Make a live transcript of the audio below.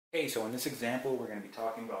Okay, so in this example, we're going to be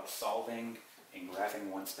talking about solving and graphing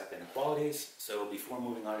one-step inequalities. So before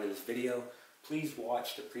moving on to this video, please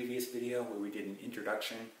watch the previous video where we did an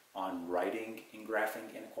introduction on writing and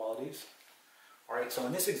graphing inequalities. Alright, so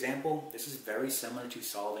in this example, this is very similar to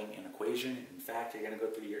solving an equation. In fact, you're going to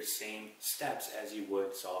go through your same steps as you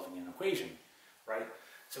would solving an equation, right?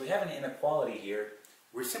 So we have an inequality here.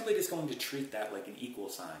 We're simply just going to treat that like an equal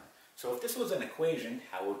sign. So if this was an equation,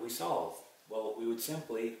 how would we solve? Well, we would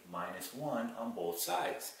simply minus 1 on both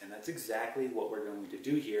sides. And that's exactly what we're going to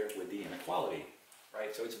do here with the inequality,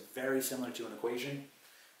 right? So it's very similar to an equation.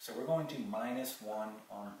 So we're going to minus 1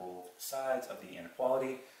 on both sides of the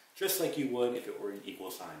inequality, just like you would if it were an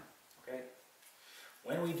equal sign, okay?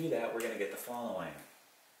 When we do that, we're going to get the following.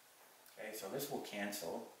 Okay, so this will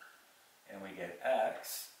cancel, and we get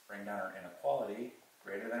x, bring down our inequality,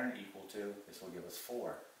 greater than or equal to, this will give us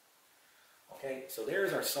 4. Okay, so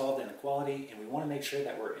there's our solved inequality, and we want to make sure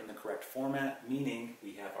that we're in the correct format, meaning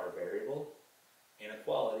we have our variable,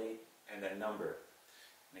 inequality, and then number.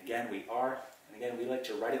 And again, we are, and again, we like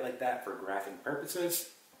to write it like that for graphing purposes.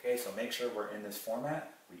 Okay, so make sure we're in this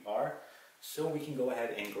format. We are, so we can go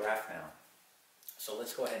ahead and graph now. So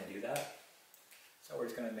let's go ahead and do that. So we're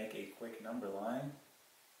just going to make a quick number line.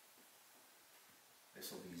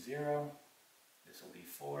 This will be 0. This will be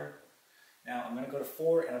 4. Now I'm going to go to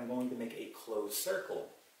 4 and I'm going to make a closed circle.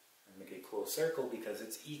 I'm going to make a closed circle because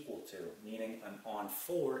it's equal to, meaning I'm on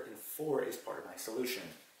 4 and 4 is part of my solution.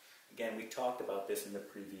 Again, we talked about this in the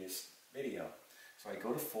previous video. So I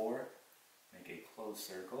go to 4, make a closed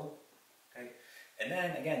circle, okay? And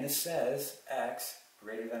then again, this says x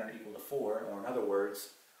greater than or equal to 4, or in other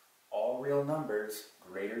words, all real numbers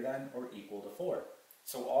greater than or equal to 4.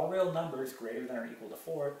 So all real numbers greater than or equal to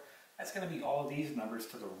 4, that's going to be all these numbers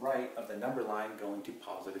to the right of the number line going to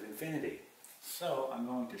positive infinity. So I'm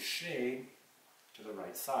going to shade to the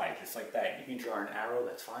right side, just like that. You can draw an arrow,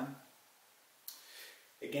 that's fine.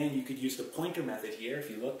 Again, you could use the pointer method here. If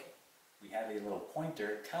you look, we have a little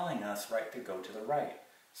pointer telling us to go to the right.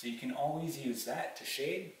 So you can always use that to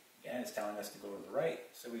shade. Again, it's telling us to go to the right,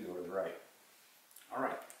 so we go to the right. All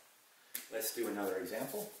right, let's do another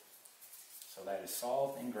example. So that is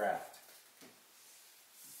solved and graphed.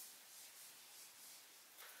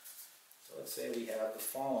 So let's say we have the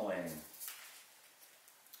following.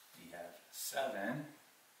 We have 7, and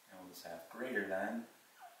we'll just have greater than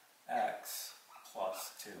x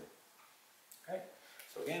plus 2. Okay?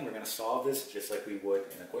 So again, we're going to solve this just like we would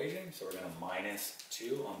an equation. So we're going to minus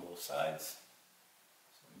 2 on both sides.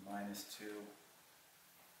 So we minus 2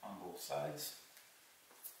 on both sides.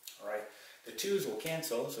 All right, the 2's will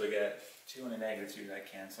cancel, so we get 2 and a negative 2, that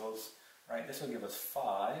cancels. All right, this will give us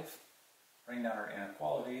 5. Bring down our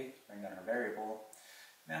inequality, bring down our variable.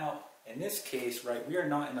 Now, in this case, right, we are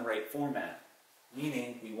not in the right format,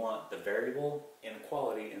 meaning we want the variable,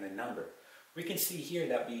 inequality, and the number. We can see here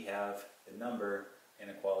that we have the number,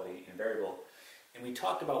 inequality, and variable. And we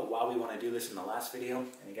talked about why we want to do this in the last video.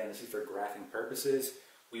 And again, this is for graphing purposes.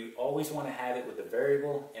 We always want to have it with the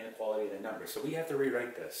variable, inequality, and the number. So we have to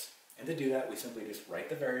rewrite this. And to do that, we simply just write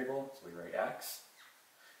the variable. So we write x.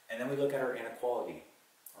 And then we look at our inequality.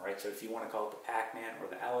 All right, so if you want to call it the Pac-Man or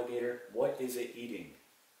the alligator, what is it eating?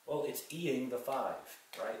 Well, it's eating the 5,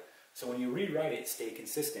 right? So when you rewrite it, stay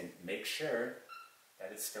consistent. Make sure that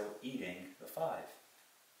it's still eating the 5.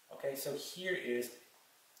 Okay, so here is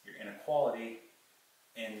your inequality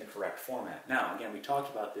in the correct format. Now, again, we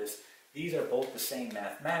talked about this. These are both the same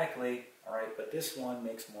mathematically, all right, but this one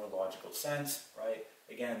makes more logical sense, right?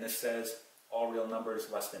 Again, this says all real numbers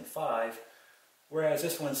less than 5, whereas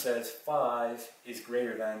this one says 5 is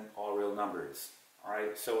greater than all real numbers, all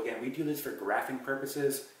right? So again, we do this for graphing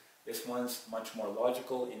purposes. This one's much more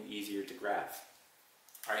logical and easier to graph.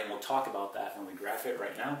 All right, and we'll talk about that when we graph it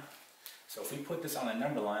right now. So if we put this on a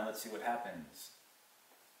number line, let's see what happens.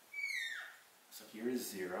 So here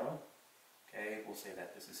is 0. Okay, we'll say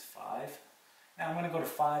that this is 5. Now I'm going to go to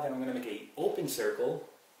 5 and I'm going to make an open circle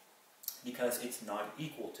because it's not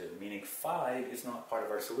equal to, meaning 5 is not part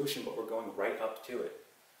of our solution, but we're going right up to it.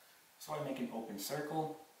 So I make an open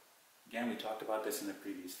circle. Again, we talked about this in the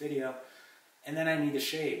previous video. And then I need a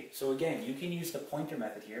shade. So again, you can use the pointer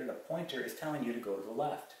method here. The pointer is telling you to go to the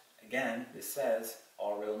left. Again, this says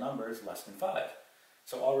all real numbers less than 5.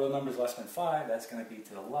 So all real numbers less than 5, that's going to be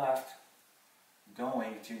to the left,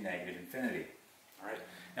 going to negative infinity. All right.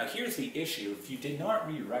 Now here's the issue. If you did not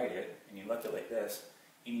rewrite it, and you left it like this,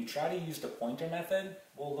 and you try to use the pointer method,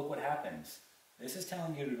 well, look what happens. This is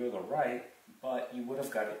telling you to go to the right, but you would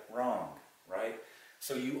have got it wrong, right?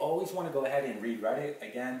 So you always want to go ahead and rewrite it.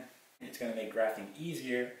 Again, it's going to make graphing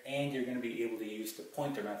easier, and you're going to be able to use the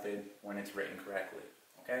pointer method when it's written correctly,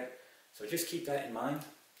 okay? So just keep that in mind.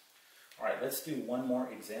 All right, let's do one more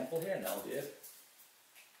example here, and that'll be it.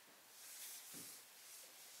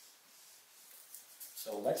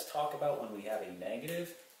 So let's talk about when we have a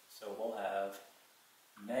negative. So we'll have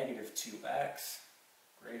negative 2x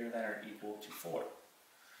greater than or equal to 4.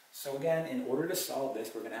 So again, in order to solve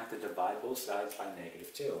this, we're going to have to divide both sides by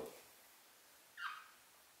negative 2.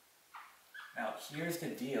 Now, here's the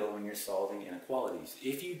deal when you're solving inequalities.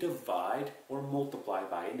 If you divide or multiply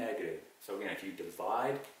by a negative, so again, if you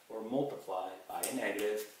divide or multiply by a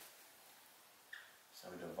negative, so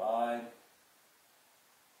divide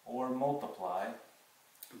or multiply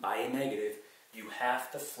by a negative, you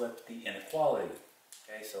have to flip the inequality.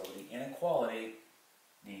 Okay, so the inequality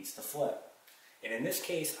needs to flip. And in this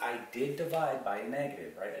case, I did divide by a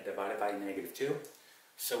negative, right? I divided by a negative 2.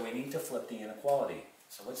 So we need to flip the inequality.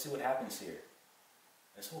 So let's see what happens here.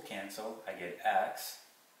 This will cancel. I get x.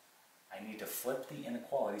 I need to flip the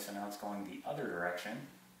inequality, so now it's going the other direction.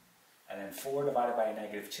 And then 4 divided by a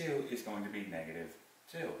negative 2 is going to be negative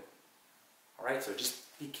 2. All right, so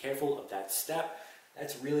just be careful of that step.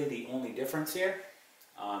 That's really the only difference here,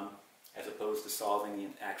 as opposed to solving the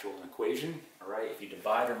actual equation. All right, if you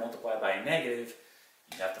divide or multiply by a negative,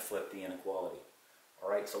 you have to flip the inequality. All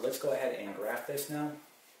right, so let's go ahead and graph this now.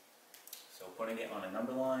 So putting it on a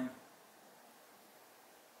number line,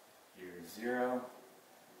 here is 0,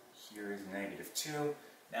 here is negative 2.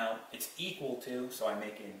 Now it's equal to, so I'm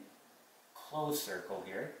making closed circle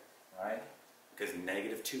here, right? Because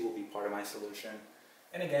negative 2 will be part of my solution.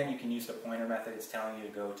 And again, you can use the pointer method. It's telling you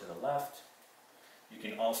to go to the left. You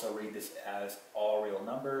can also read this as all real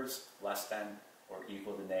numbers less than or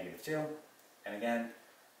equal to negative 2. And again,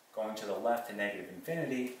 going to the left to negative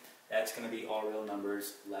infinity, that's going to be all real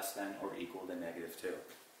numbers less than or equal to negative 2.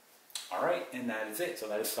 All right, and that is it. So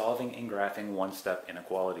that is solving and graphing one-step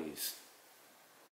inequalities.